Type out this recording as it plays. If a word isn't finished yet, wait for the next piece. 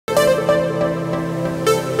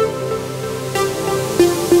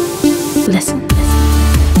listen.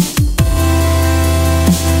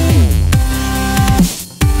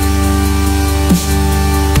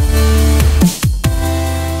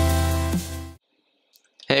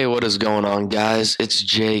 Hey, what is going on, guys? It's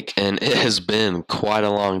Jake, and it has been quite a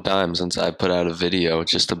long time since I put out a video,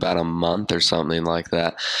 just about a month or something like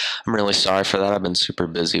that. I'm really sorry for that. I've been super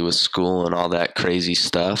busy with school and all that crazy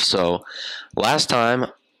stuff. So last time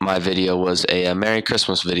my video was a Merry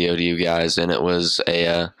Christmas video to you guys, and it was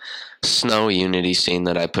a snow unity scene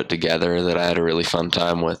that I put together that I had a really fun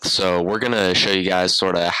time with. So we're going to show you guys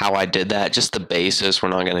sort of how I did that, just the basis. We're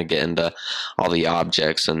not going to get into all the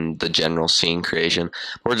objects and the general scene creation.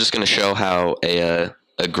 We're just going to show how a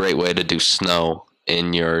great way to do snow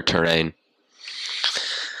in your terrain.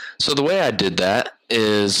 So the way I did that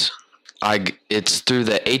is it's through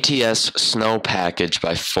the ATS Snow package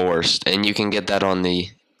by Forced, and you can get that on the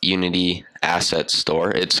Unity Asset Store.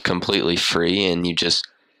 It's completely free, and you just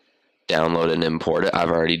download and import it. I've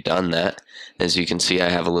already done that. As you can see, I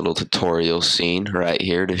have a little tutorial scene right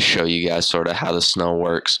here to show you guys sort of how the snow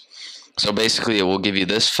works. So basically it will give you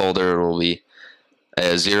this folder. It will be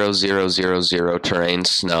a 0000 terrain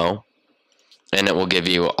snow, and it will give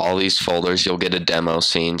you all these folders. You'll get a demo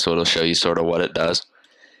scene, so it'll show you sort of what it does.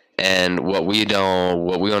 And what we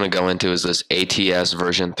want to go into is this ATS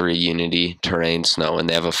version 3 Unity terrain snow, and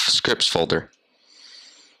they have a scripts folder.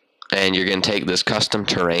 And you're going to take this custom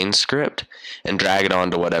terrain script and drag it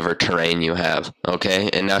onto whatever terrain you have, okay?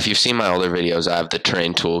 And now if you've seen my older videos, I have the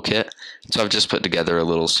terrain toolkit, so I've just put together a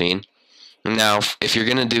little scene. Now, if you're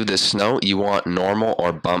going to do this snow, you want normal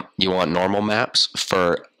or bump. You want normal maps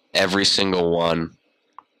for every single one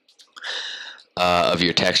of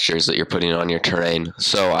your textures that you're putting on your terrain.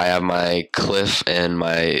 So I have my cliff and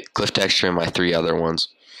my cliff texture and my 3 other ones.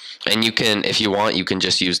 And you can, if you want, you can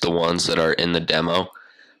just use the ones that are in the demo.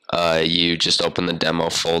 You just open the demo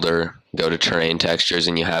folder, go to terrain textures,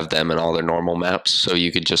 and you have them in all their normal maps, so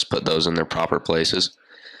you could just put those in their proper places.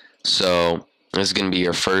 So this is going to be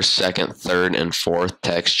your first, second, third, and fourth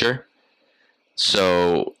texture.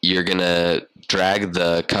 So you're going to drag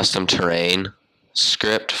the custom terrain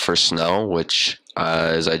script for snow, which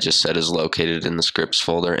as I just said is located in the scripts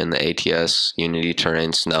folder in the ATS Unity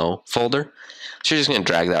Terrain Snow folder. So you're just going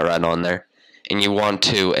to drag that right on there, and you want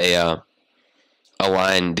to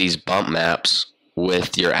align these bump maps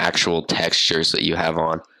with your actual textures that you have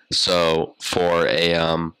on. So for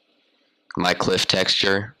my cliff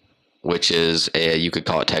texture, which is you could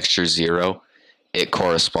call it texture 0, it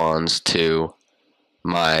corresponds to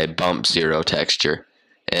my bump 0 texture.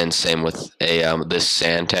 And same with this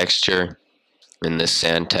sand texture, and this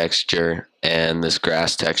sand texture, and this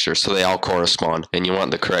grass texture. So they all correspond, and you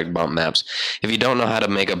want the correct bump maps. If you don't know how to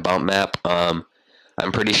make a bump map,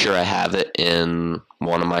 I'm pretty sure I have it in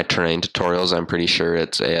one of my terrain tutorials. I'm pretty sure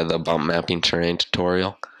it's the bump mapping terrain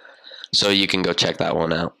tutorial. So you can go check that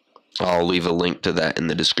one out. I'll leave a link to that in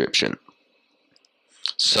the description.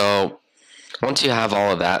 So once you have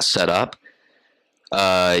all of that set up,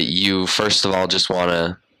 you first of all just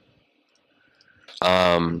want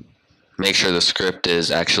to make sure the script is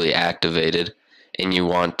actually activated, and you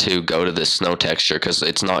want to go to the snow texture, because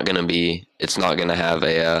it's not going to have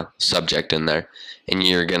a subject in there, and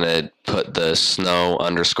you're going to put the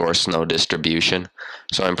snow_snow distribution.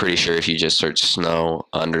 So I'm pretty sure if you just search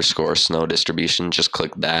snow_snow distribution, just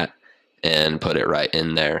click that and put it right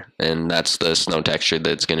in there, and that's the snow texture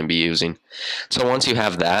that's going to be using. So once you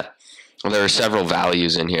have that, there are several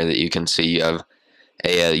values in here that you can see. You have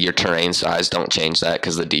your terrain size. Don't change that,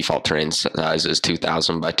 because the default terrain size is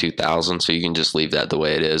 2000 by 2000, so you can just leave that the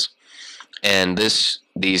way it is. And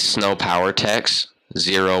these snow power texts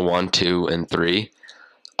 0, 1, 2, and 3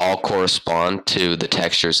 all correspond to the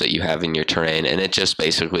textures that you have in your terrain, and it just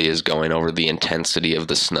basically is going over the intensity of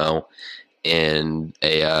the snow in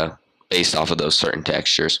based off of those certain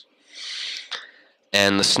textures.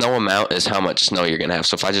 And the snow amount is how much snow you're going to have.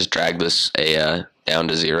 So if I just drag this down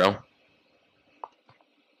to 0,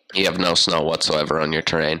 you have no snow whatsoever on your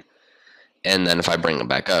terrain. And then if I bring it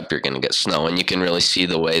back up, you're going to get snow. And you can really see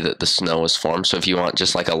the way that the snow is formed. So if you want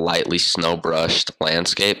just like a lightly snow brushed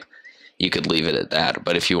landscape, you could leave it at that.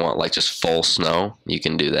 But if you want like just full snow, you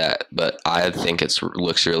can do that. But I think it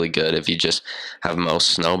looks really good if you just have most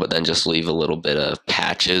snow, but then just leave a little bit of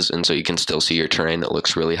patches, and so you can still see your terrain. It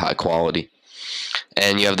looks really high quality.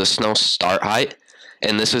 And you have the snow start height,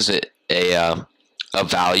 and this is a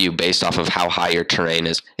value based off of how high your terrain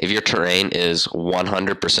is. If your terrain is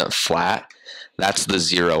 100% flat, that's the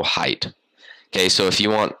 0 height. Okay, so if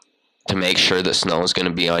you want to make sure that snow is going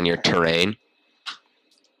to be on your terrain,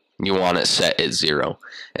 you want it set at 0.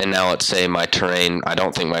 And now let's say my terrain, I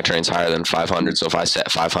don't think my terrain's higher than 500, so if I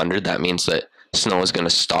set 500, that means that snow is going to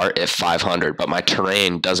start at 500, but my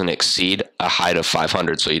terrain doesn't exceed a height of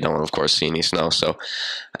 500, so you don't, of course, see any snow. So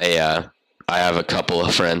I have a couple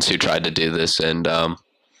of friends who tried to do this, and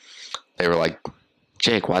they were like,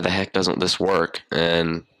 Jake, why the heck doesn't this work?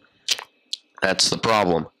 And that's the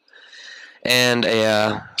problem. And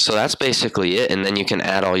so that's basically it. And then you can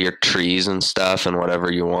add all your trees and stuff and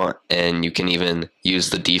whatever you want. And you can even use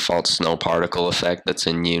the default snow particle effect that's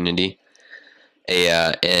in Unity.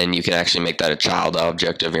 And you can actually make that a child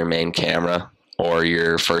object of your main camera or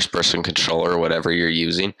your first-person controller or whatever you're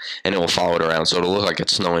using. And it will follow it around. So it'll look like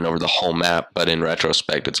it's snowing over the whole map. But in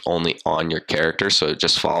retrospect, it's only on your character. So it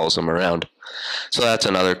just follows them around. So that's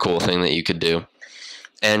another cool thing that you could do.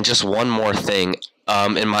 And just one more thing.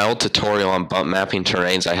 In my old tutorial on bump mapping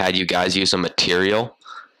terrains, I had you guys use a material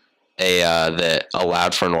that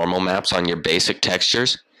allowed for normal maps on your basic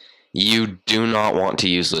textures. You do not want to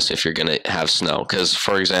use this if you're going to have snow. Because,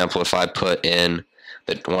 for example, if I put in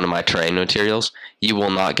one of my terrain materials, you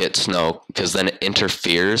will not get snow because then it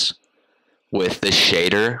interferes with the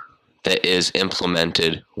shader that is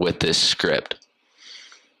implemented with this script.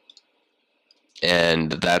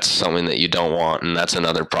 And that's something that you don't want, and that's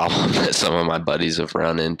another problem that some of my buddies have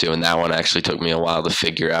run into, and that one actually took me a while to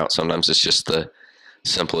figure out. Sometimes it's just the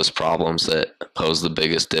simplest problems that pose the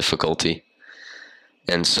biggest difficulty.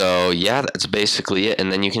 And so, yeah, that's basically it.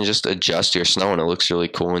 And then you can just adjust your snow, and it looks really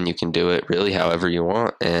cool, and you can do it really however you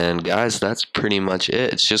want. And guys, that's pretty much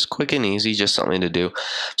it. It's just quick and easy, just something to do.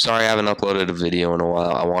 Sorry I haven't uploaded a video in a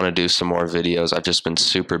while. I want to do some more videos. I've just been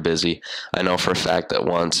super busy. I know for a fact that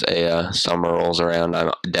once summer rolls around,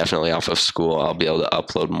 I'm definitely off of school. I'll be able to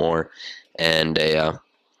upload more and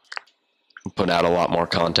put out a lot more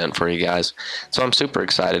content for you guys. So I'm super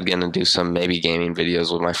excited again to do some maybe gaming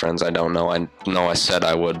videos with my friends. I don't know. I know I said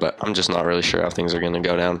I would, but I'm just not really sure how things are going to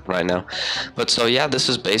go down right now. But so yeah, this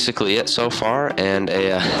is basically it so far, and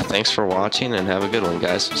thanks for watching, and have a good one,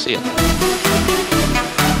 guys. See ya.